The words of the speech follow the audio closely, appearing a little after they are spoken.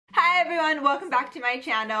everyone, welcome back to my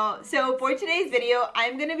channel. So for today's video,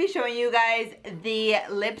 I'm going to be showing you guys the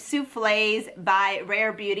lip souffles by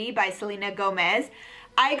Rare Beauty by Selena Gomez.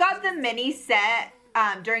 I got the mini set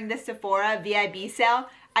during the Sephora VIB sale.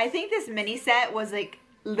 I think this mini set was like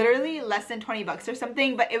literally less than 20 bucks or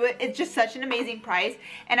something, but it's just such an amazing price.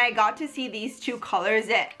 And I got to see these two colors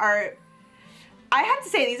that are, I have to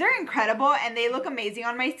say, these are incredible and they look amazing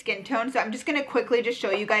on my skin tone. So I'm just going to quickly just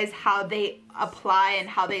show you guys how they apply and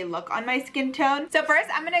how they look on my skin tone. So first,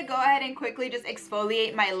 I'm going to go ahead and quickly just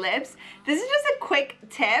exfoliate my lips. This is just a quick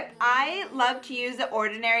tip. I love to use the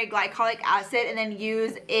ordinary glycolic acid and then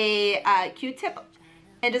use a Q-tip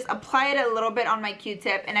and just apply it a little bit on my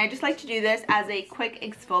Q-tip. And I just like to do this as a quick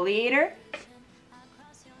exfoliator.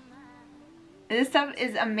 This stuff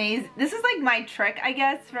is amazing. This is like my trick, I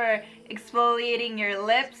guess, for exfoliating your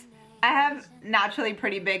lips. I have naturally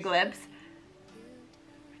pretty big lips.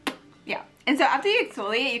 Yeah. And so after you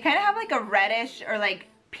exfoliate, you kind of have like a reddish or like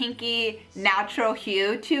pinky natural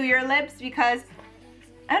hue to your lips because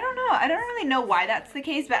I don't know. I don't really know why that's the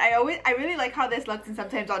case, but I really like how this looks, and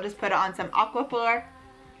sometimes I'll just put it on some Aquaphor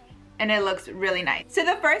and it looks really nice. So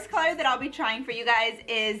the first color that I'll be trying for you guys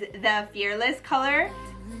is the Fearless color.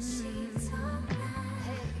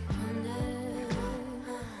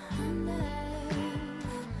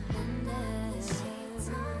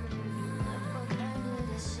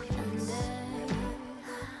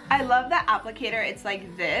 I love the applicator. It's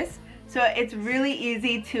like this, so it's really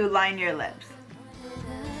easy to line your lips.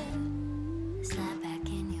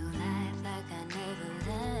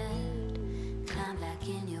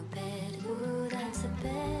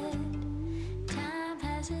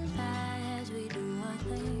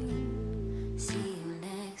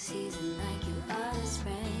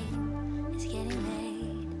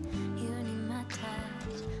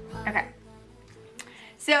 Okay.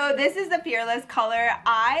 So this is the Fearless color.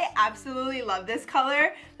 I absolutely love this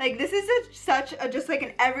color. Like, this is just like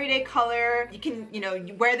an everyday color. You can, you know,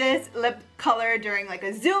 you wear this lip color during like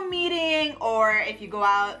a Zoom meeting, or if you go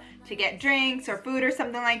out to get drinks or food or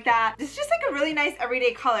something like that. This is just like a really nice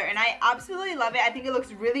everyday color and I absolutely love it. I think it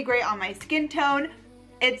looks really great on my skin tone.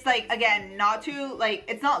 It's like, again, not too, like,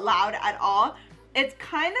 it's not loud at all. It's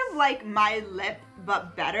kind of like my lip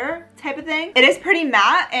but better type of thing. It is pretty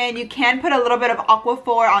matte and you can put a little bit of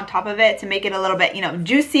Aquaphor on top of it to make it a little bit, you know,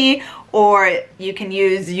 juicy, or you can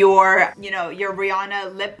use your, you know, your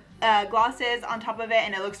Rihanna lip glosses on top of it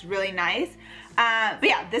and it looks really nice. But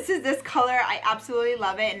yeah, this is this color. I absolutely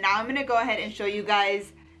love it. And now I'm gonna go ahead and show you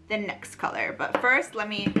guys the next color. But first, let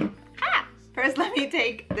me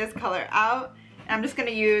take this color out. And I'm just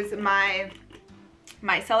gonna use my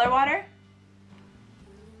micellar water.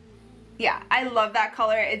 Yeah, I love that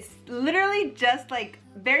color. It's literally just like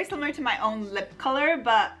very similar to my own lip color,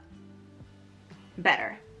 but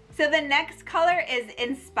better. So the next color is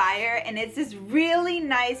Inspire, and it's this really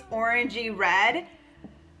nice orangey red.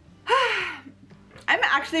 I'm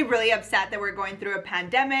actually really upset that we're going through a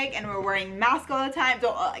pandemic and we're wearing masks all the time.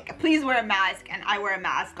 So like, please wear a mask, and I wear a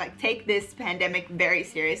mask. Like, take this pandemic very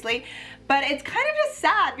seriously. But it's kind of just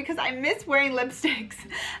sad because I miss wearing lipsticks.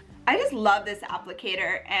 I just love this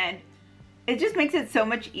applicator and it just makes it so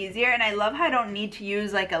much easier, and I love how I don't need to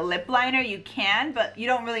use like a lip liner. You can, but you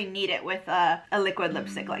don't really need it with a liquid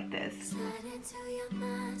lipstick like this.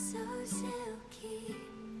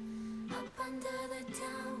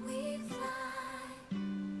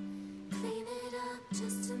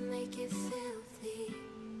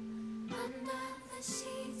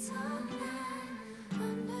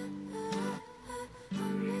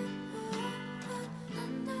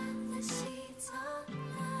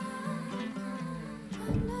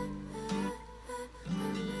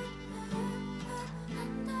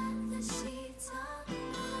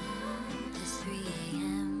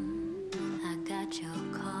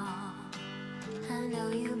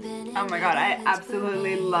 Oh my god, I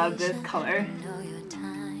absolutely love this color.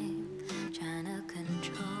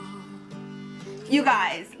 You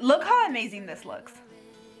guys, look how amazing this looks.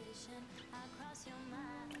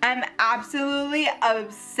 I'm absolutely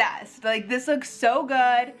obsessed. Like, this looks so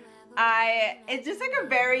good. It's just like a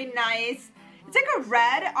very nice, it's like a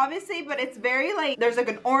red, obviously, but it's very like, there's like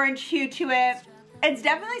an orange hue to it. It's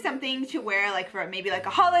definitely something to wear like for maybe like a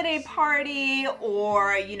holiday party,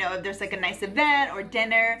 or, you know, if there's like a nice event or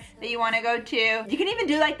dinner that you want to go to. You can even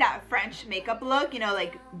do like that French makeup look, you know,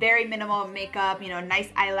 like very minimal makeup, you know, nice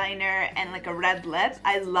eyeliner and like a red lip.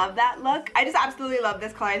 I love that look. I just absolutely love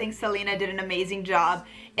this color. I think Selena did an amazing job.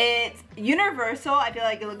 It's universal. I feel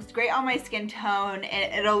like it looks great on my skin tone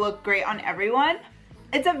and it'll look great on everyone.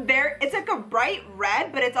 It's like a bright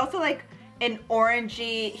red, but it's also like an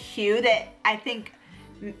orangey hue that I think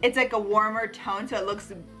it's like a warmer tone, so it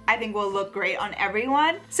looks, I think will look great on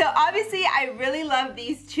everyone. So obviously I really love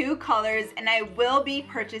these two colors, and I will be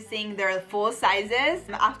purchasing their full sizes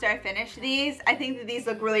after I finish these. I think that these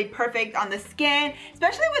look really perfect on the skin,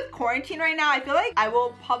 especially with quarantine right now. I feel like I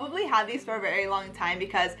will probably have these for a very long time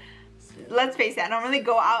because let's face it, I don't really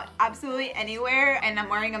go out absolutely anywhere, and I'm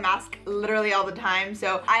wearing a mask literally all the time,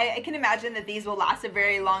 so I can imagine that these will last a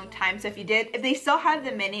very long time. So if they still have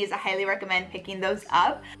the minis, I highly recommend picking those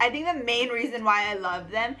up. I think the main reason why I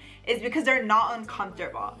love them is because they're not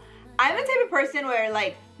uncomfortable. I'm the type of person where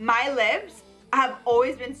like my lips have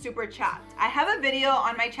always been super chapped. I have a video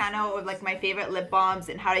on my channel of like my favorite lip balms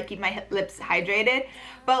and how to keep my lips hydrated,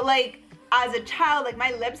 but like as a child, like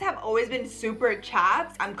my lips have always been super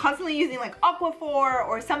chapped. I'm constantly using like Aquaphor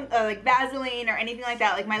or some like Vaseline or anything like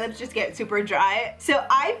that. Like my lips just get super dry. So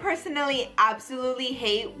I personally absolutely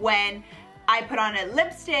hate when I put on a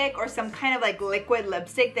lipstick or some kind of like liquid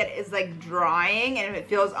lipstick that is like drying and it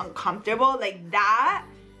feels uncomfortable. Like that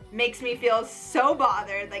makes me feel so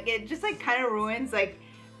bothered. Like it just like kind of ruins like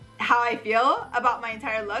how I feel about my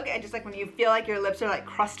entire look. I just like when you feel like your lips are like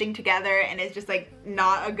crusting together and it's just like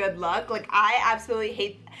not a good look. Like I absolutely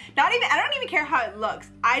hate, I don't even care how it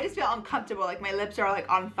looks. I just feel uncomfortable, like my lips are like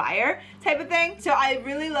on fire type of thing. So I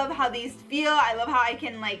really love how these feel. I love how I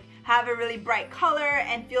can like have a really bright color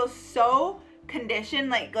and feel so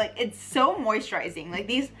conditioned. Like it's so moisturizing. Like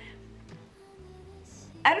these,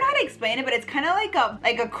 I don't know how to explain it, but it's kind of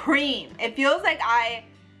like a cream. It feels like I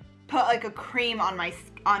put like a cream on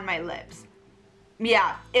my lips.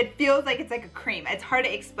 Yeah, it feels like it's like a cream. It's hard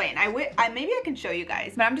to explain. Maybe I can show you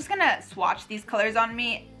guys, but I'm just gonna swatch these colors on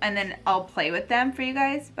me and then I'll play with them for you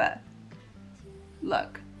guys. But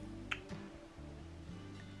look,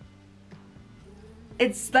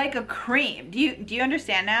 it's like a cream. Do you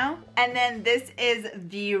understand now? And then this is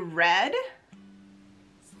the red.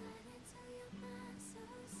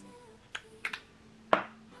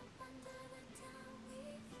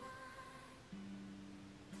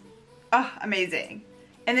 Oh, amazing.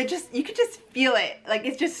 And you could just feel it. Like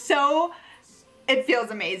it's just so, it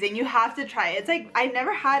feels amazing. You have to try it. It's like, I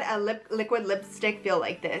never had a liquid lipstick feel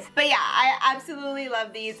like this. But yeah, I absolutely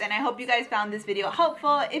love these, and I hope you guys found this video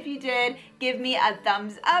helpful. If you did, give me a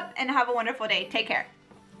thumbs up and have a wonderful day. Take care.